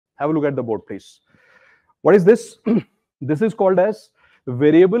Have a look at the board, please. What is this? This is called as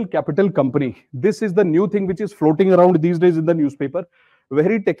variable capital company. This is the new thing which is floating around these days in the newspaper.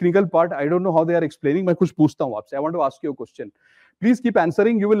 Very technical part. I don't know how they are explaining. मैं कुछ पूछता हूँ आपसे. I want to ask you a question. Please keep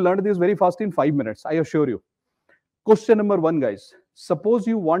answering. You will learn this very fast in 5 minutes. I assure you. Question number 1, guys. Suppose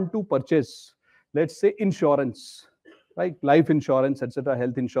you want to purchase, let's say, insurance, right? Life insurance, etc.,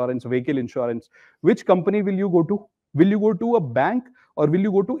 health insurance, vehicle insurance. Which company will you go to? Will you go to a bank or will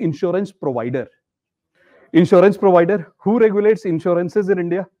you go to insurance provider? Insurance provider. Who regulates insurances in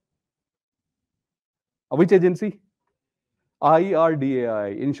India? Which agency?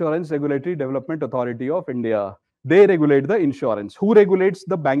 IRDAI, Insurance Regulatory Development Authority of India. They regulate the insurance. Who regulates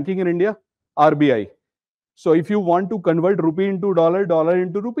the banking in India? RBI. So if you want to convert rupee into dollar, dollar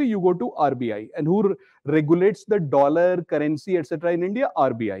into rupee, you go to RBI. And who regulates the dollar, currency, etc. in India?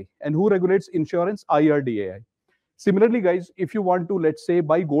 RBI. And who regulates insurance? IRDAI. Similarly, guys, if you want to, let's say,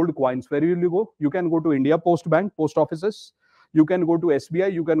 buy gold coins, where will you go? You can go to India Post Bank, post offices. You can go to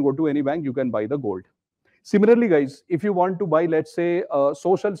SBI. You can go to any bank. You can buy the gold. Similarly, guys, if you want to buy, let's say, a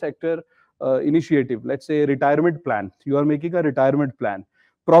social sector initiative, let's say retirement plan, you are making a retirement plan,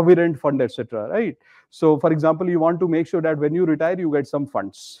 provident fund, etc., right? So, for example, you want to make sure that when you retire, you get some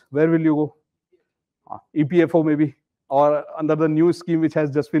funds. Where will you go? EPFO maybe, or under the new scheme which has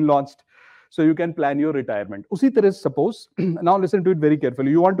just been launched. So you can plan your retirement. Usi tarah, suppose, now listen to it very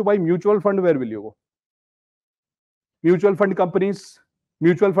carefully. You want to buy mutual fund, where will you go? Mutual fund companies,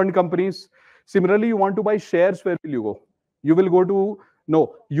 mutual fund companies. Similarly, you want to buy shares, where will you go? You will go to,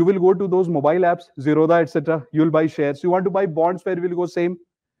 no, you will go to those mobile apps, Zerodha, etc. You will buy shares. You want to buy bonds, where will you go? Same.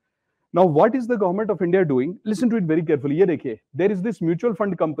 Now, what is the government of India doing? Listen to it very carefully. Ye dekhiye, there is this mutual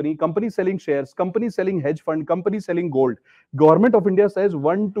fund company, company selling shares, company selling hedge fund, company selling gold. Government of India says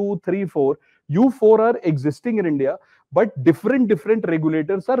 1, 2, 3, 4. You 4 are existing in India, but different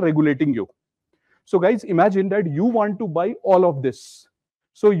regulators are regulating you. So guys, imagine that you want to buy all of this.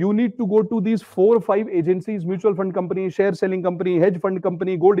 So you need to go to these 4 or 5 agencies, mutual fund company, share selling company, hedge fund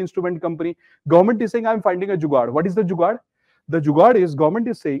company, gold instrument company. Government is saying, I'm finding a jugaad. What is the jugaad? The jugaad is, government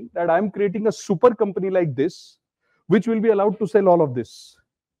is saying that I'm creating a super company like this, which will be allowed to sell all of this.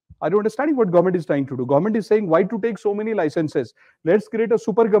 Are you understanding what government is trying to do? Government is saying, why to take so many licenses? Let's create a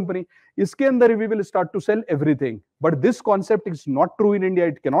super company. Iske andar we will start to sell everything. But this concept is not true in India.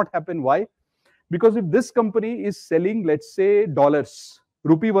 It cannot happen. Why? Because if this company is selling, let's say, dollars,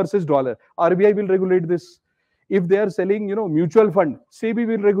 rupee versus dollar, RBI will regulate this. If they are selling, mutual fund, SEBI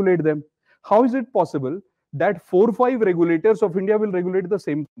will regulate them. How is it possible that 4 or 5 regulators of India will regulate the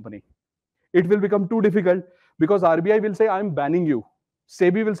same company? It will become too difficult because RBI will say, I'm banning you.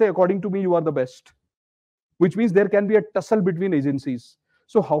 SEBI will say, according to me, you are the best. Which means there can be a tussle between agencies.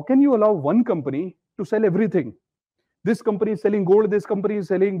 So how can you allow one company to sell everything? This company is selling gold, this company is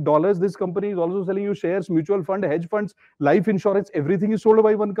selling dollars, this company is also selling you shares, mutual fund, hedge funds, life insurance, everything is sold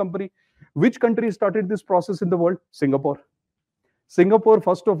by one company. Which country started this process in the world? Singapore. Singapore,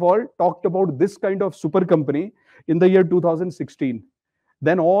 first of all, talked about this kind of super company in the year 2016.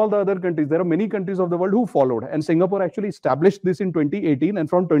 Then all the other countries, there are many countries of the world who followed. And Singapore actually established this in 2018. And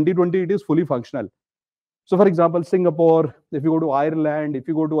from 2020, it is fully functional. So for example, Singapore, if you go to Ireland, if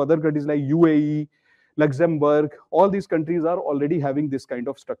you go to other countries like UAE, Luxembourg, all these countries are already having this kind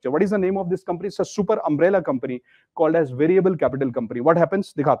of structure. What is the name of this company? It's a super umbrella company called as variable capital company. What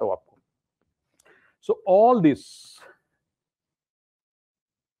happens? Dikhata hu aapko. So all this,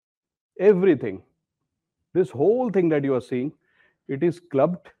 everything, this whole thing that you are seeing, it is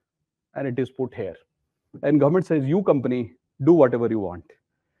clubbed and it is put here. And government says, you company, do whatever you want.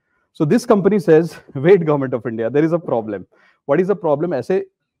 So this company says, wait, government of India, there is a problem. What is the problem? Aise,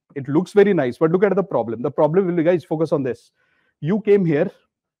 it looks very nice, but look at the problem. The problem will be, guys, focus on this. You came here,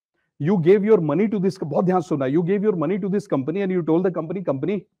 you gave your money to this, you gave your money to this company and you told the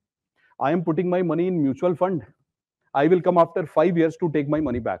company, I am putting my money in mutual fund. I will come after 5 years to take my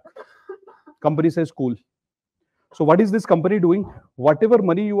money back. Company says, cool. So what is this company doing? Whatever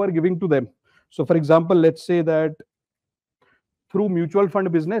money you are giving to them. So for example, let's say that through mutual fund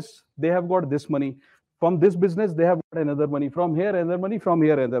business, they have got this money. From this business, they have got another money. From here, another money. From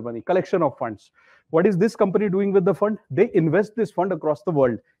here, another money. Collection of funds. What is this company doing with the fund? They invest this fund across the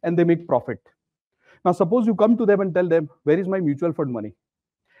world and they make profit. Now, suppose you come to them and tell them, where is my mutual fund money?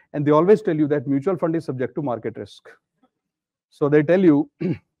 And they always tell you that mutual fund is subject to market risk. So they tell you,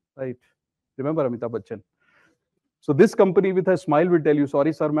 right? Remember Amitabh Bachchan? So this company with a smile will tell you,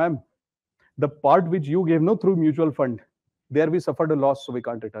 sorry, sir, ma'am, the part which you gave through mutual fund, there we suffered a loss, so we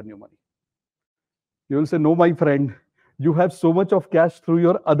can't return your money. You will say, no, my friend, you have so much of cash through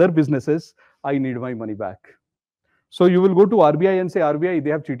your other businesses, I need my money back. So you will go to RBI and say, RBI, they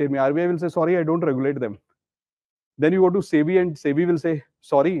have cheated me. RBI will say, sorry, I don't regulate them. Then you go to SEBI and SEBI will say,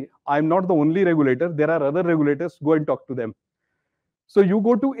 sorry, I'm not the only regulator. There are other regulators. Go and talk to them. So you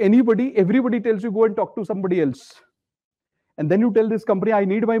go to anybody, everybody tells you go and talk to somebody else. And then you tell this company, I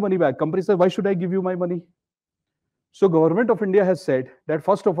need my money back. Company says, why should I give you my money? So government of India has said that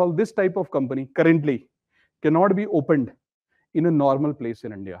first of all, this type of company currently cannot be opened in a normal place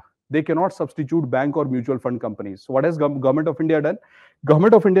in India. They cannot substitute bank or mutual fund companies. So what has government of India done?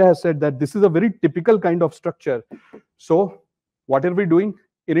 Government of India has said that this is a very typical kind of structure. So what are we doing?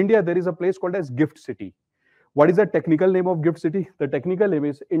 In India, there is a place called as Gift City. What is the technical name of Gift City? The technical name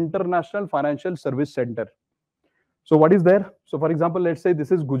is International Financial Service Center. So what is there? So for example, let's say this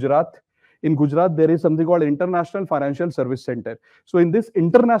is Gujarat. In Gujarat, there is something called International Financial Service Center. So in this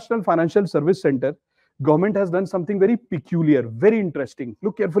International Financial Service Center, government has done something very peculiar, very interesting.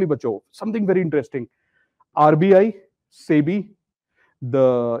 Look carefully, bacho. Something very interesting. RBI, SEBI,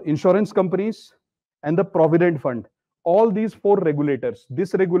 the insurance companies, and the Provident Fund. All these four regulators.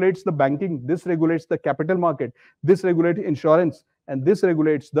 This regulates the banking, this regulates the capital market, this regulates insurance, and this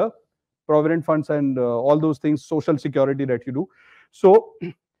regulates the provident funds and all those things, social security that you do. So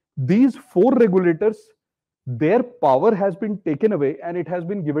these four regulators, their power has been taken away and it has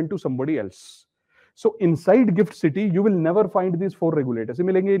been given to somebody else. So inside Gift City, you will never find these four regulators.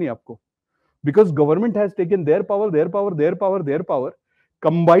 Because government has taken their power,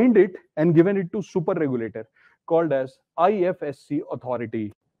 combined it and given it to super regulator called as IFSC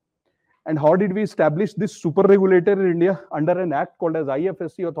authority. And how did we establish this super regulator in India? Under an act called as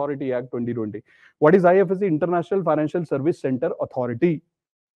IFSC Authority Act 2020. What is IFSC? International Financial Service Center Authority.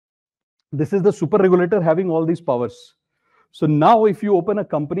 This is the super regulator having all these powers. So now if you open a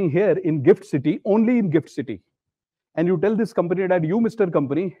company here in Gift City, only in Gift City, and you tell this company that you, Mr.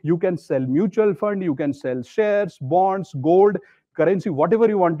 Company, you can sell mutual fund, you can sell shares, bonds, gold, currency, whatever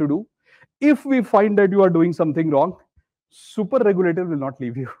you want to do. If we find that you are doing something wrong, super regulator will not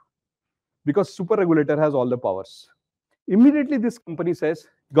leave you because super regulator has all the powers. Immediately this company says,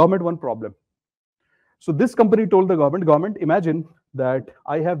 government, one problem. So this company told the government, imagine that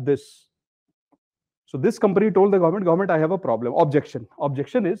I have this. So this company told the government, I have a problem. Objection.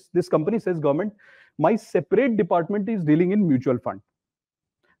 Objection is, this company says, government, my separate department is dealing in mutual fund.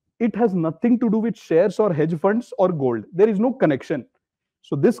 It has nothing to do with shares or hedge funds or gold. There is no connection.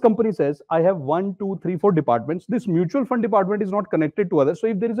 So this company says, I have 1, 2, 3, 4 departments. This mutual fund department is not connected to others. So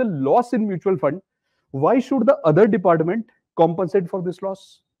if there is a loss in mutual fund, why should the other department compensate for this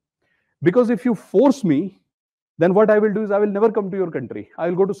loss? Because if you force me, then what I will do is I will never come to your country. I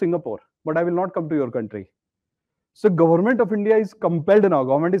will go to Singapore, but I will not come to your country. So government of India is compelled now.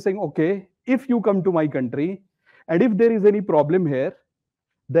 Government is saying, okay, if you come to my country and if there is any problem here,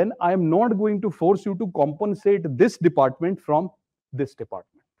 then I am not going to force you to compensate this department from this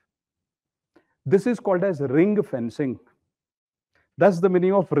department. This is called as ring fencing. That's the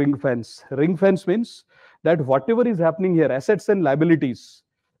meaning of ring fence. Ring fence means that whatever is happening here, assets and liabilities,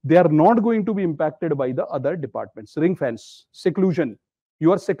 they are not going to be impacted by the other departments. Ring fence, seclusion.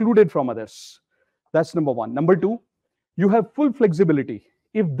 You are secluded from others. That's number one. Number two, you have full flexibility.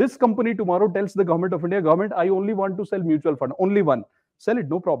 If this company tomorrow tells the government of India, government, I only want to sell mutual fund, only one, sell it,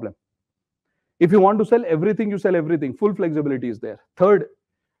 no problem. If you want to sell everything, you sell everything. Full flexibility is there. Third,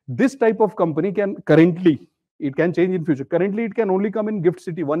 this type of company can currently, it can change in future. Currently, it can only come in Gift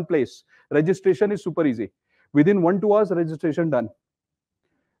City, one place. Registration is super easy. Within 1-2 hours, registration done.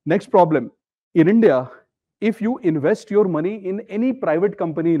 Next problem, in India, if you invest your money in any private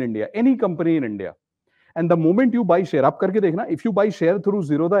company in India, any company in India, and the moment you buy share, if you buy share through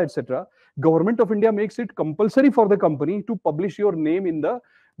Zerodha, etc., government of India makes it compulsory for the company to publish your name in the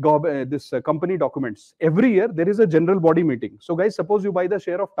company documents. Every year, there is a general body meeting. So guys, suppose you buy the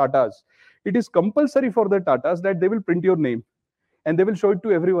share of Tatas. It is compulsory for the Tatas that they will print your name and they will show it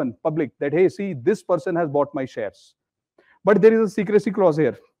to everyone, public, that, hey, see, this person has bought my shares. But there is a secrecy clause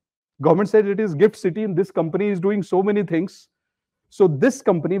here. Government said it is Gift City and this company is doing so many things. So this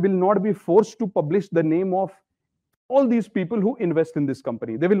company will not be forced to publish the name of all these people who invest in this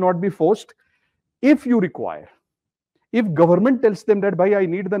company. They will not be forced. If you require, if government tells them that, bhai, I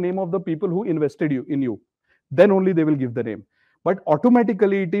need the name of the people who invested in you, then only they will give the name. But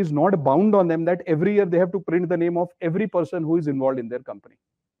automatically it is not bound on them that every year they have to print the name of every person who is involved in their company.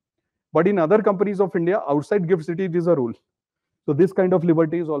 But in other companies of India, outside Gift City, it is a rule. So this kind of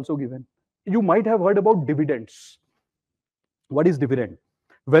liberty is also given. You might have heard about dividends. What is dividend?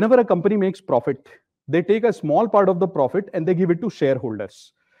 Whenever a company makes profit, they take a small part of the profit and they give it to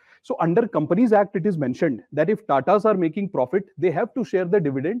shareholders. So under Companies Act, it is mentioned that if Tatas are making profit, they have to share the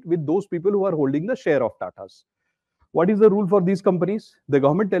dividend with those people who are holding the share of Tatas. What is the rule for these companies? The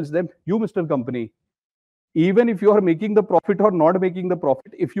government tells them, you, Mr. Company, even if you are making the profit or not making the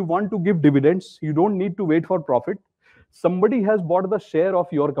profit, if you want to give dividends, you don't need to wait for profit. Somebody has bought the share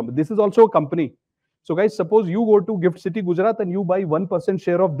of your company. This is also a company. So guys, suppose you go to Gift City, Gujarat, and you buy 1%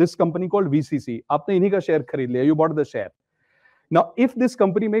 share of this company called VCC. आपने इन्हीं का share खरीद लिया. You bought the share. Now, if this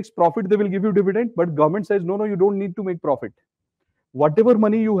company makes profit, they will give you dividend. But government says, no, you don't need to make profit. Whatever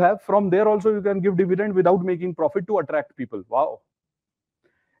money you have, from there also you can give dividend without making profit to attract people. Wow.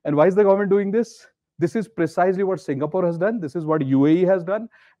 And why is the government doing this? This is precisely what Singapore has done. This is what UAE has done.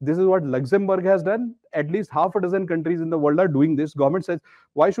 This is what Luxembourg has done. At least half a dozen countries in the world are doing this. Government says,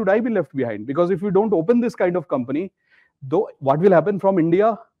 why should I be left behind? Because if you don't open this kind of company, though, what will happen from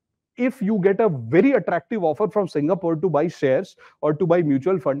India? If you get a very attractive offer from Singapore to buy shares or to buy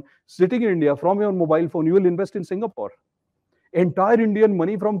mutual fund, sitting in India from your mobile phone, you will invest in Singapore. Entire Indian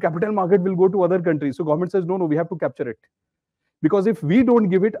money from capital market will go to other countries. So government says, no, we have to capture it. Because if we don't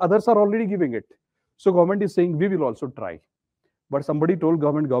give it, others are already giving it. So government is saying, we will also try. But somebody told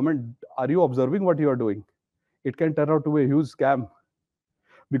government, are you observing what you are doing? It can turn out to be a huge scam.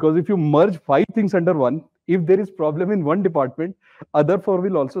 Because if you merge 5 things under one, if there is problem in one department, other 4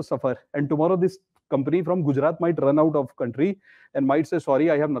 will also suffer. And tomorrow this company from Gujarat might run out of country and might say, sorry,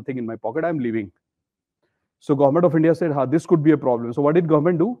 I have nothing in my pocket, I'm leaving. So government of India said, this could be a problem. So what did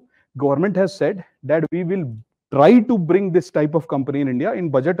government do? Government has said that we will try to bring this type of company in India, in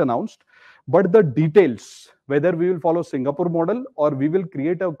budget announced, but the details, whether we will follow Singapore model or we will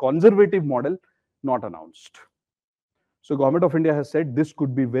create a conservative model, not announced. So government of India has said this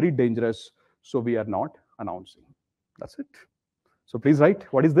could be very dangerous, so we are not announcing. That's it. So please write,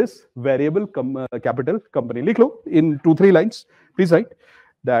 what is this? Variable capital company. Likh lo in 2-3 lines. Please write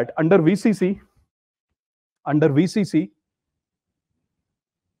that under VCC,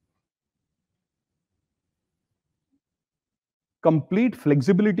 complete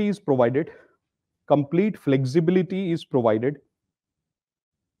flexibility is provided. Complete flexibility is provided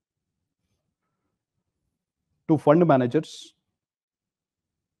to fund managers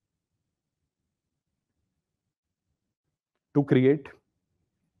to create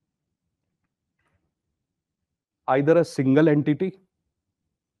either a single entity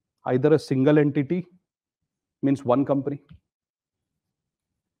means one company,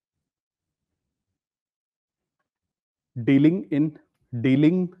 dealing in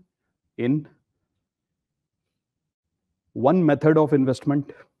one method of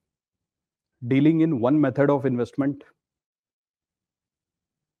investment,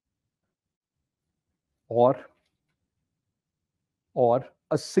 or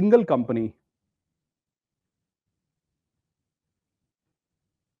a single company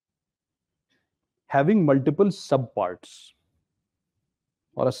having multiple subparts,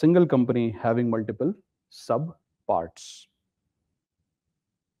 or a single company having multiple subparts.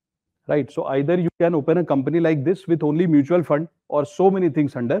 Right? So either you can open a company like this with only mutual fund or so many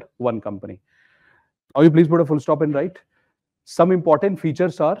things under one company. Now you please put a full stop and write. Some important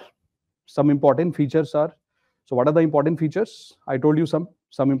features are. So what are the important features? I told you some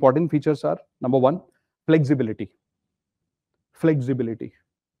important features are, number 1, flexibility.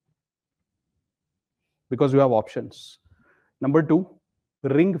 Because you have options. Number 2,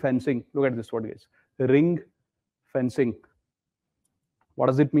 ring fencing. Look at this word, guys. Ring fencing. What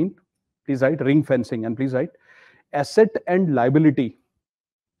does it mean? Please write ring fencing, and please write asset and liability.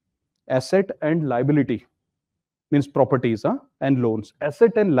 Asset and liability means properties and loans.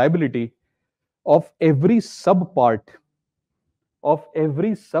 Asset and liability of every subpart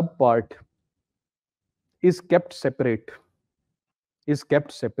is kept separate.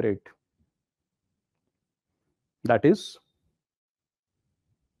 That is,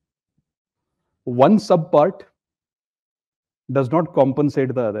 one subpart does not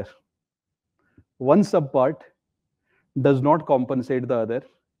compensate the other. One subpart does not compensate the other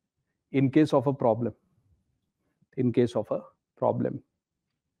in case of a problem.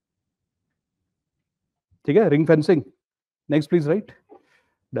 Okay, ring fencing. Next, please write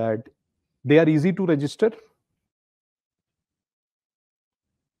that they are easy to register.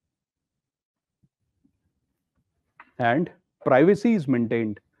 And privacy is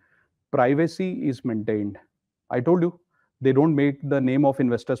maintained. I told you, they don't make the name of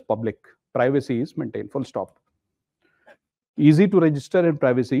investors public. Privacy is maintained. Full stop. Easy to register and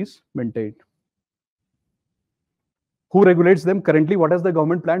privacy is maintained. Who regulates them? Currently, what has the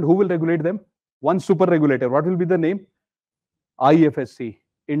government planned? Who will regulate them? One super regulator. What will be the name? IFSC,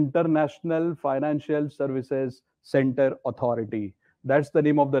 International Financial Services Center Authority. That's the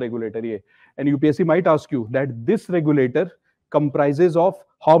name of the regulator. And UPSC might ask you that this regulator comprises of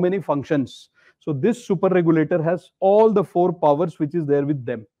how many functions? So this super regulator has all the 4 powers which is there with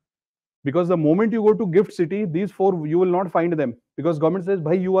them. Because the moment you go to gift city, these 4 you will not find them, because government says,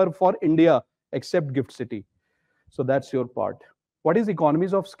 bhai, you are for India except gift city. So that's your part. What is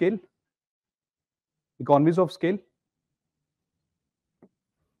economies of scale? Economies of scale.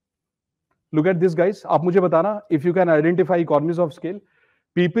 Look at this, guys. आप मुझे बताना if you can identify economies of scale.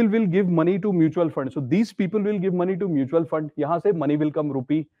 People will give money to mutual fund. So these people will give money to mutual fund. यहाँ से money will come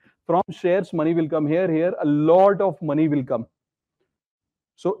rupee. From shares, money will come here. Here, a lot of money will come.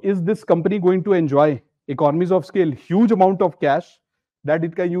 So is this company going to enjoy economies of scale? Huge amount of cash that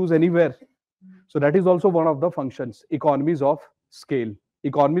it can use anywhere. So that is also one of the functions, economies of scale.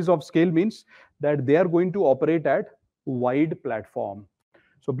 Economies of scale means that they are going to operate at wide platform.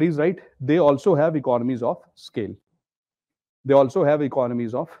 So please write, they also have economies of scale. They also have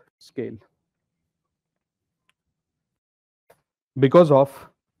economies of scale. Because of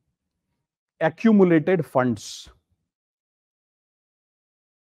accumulated funds.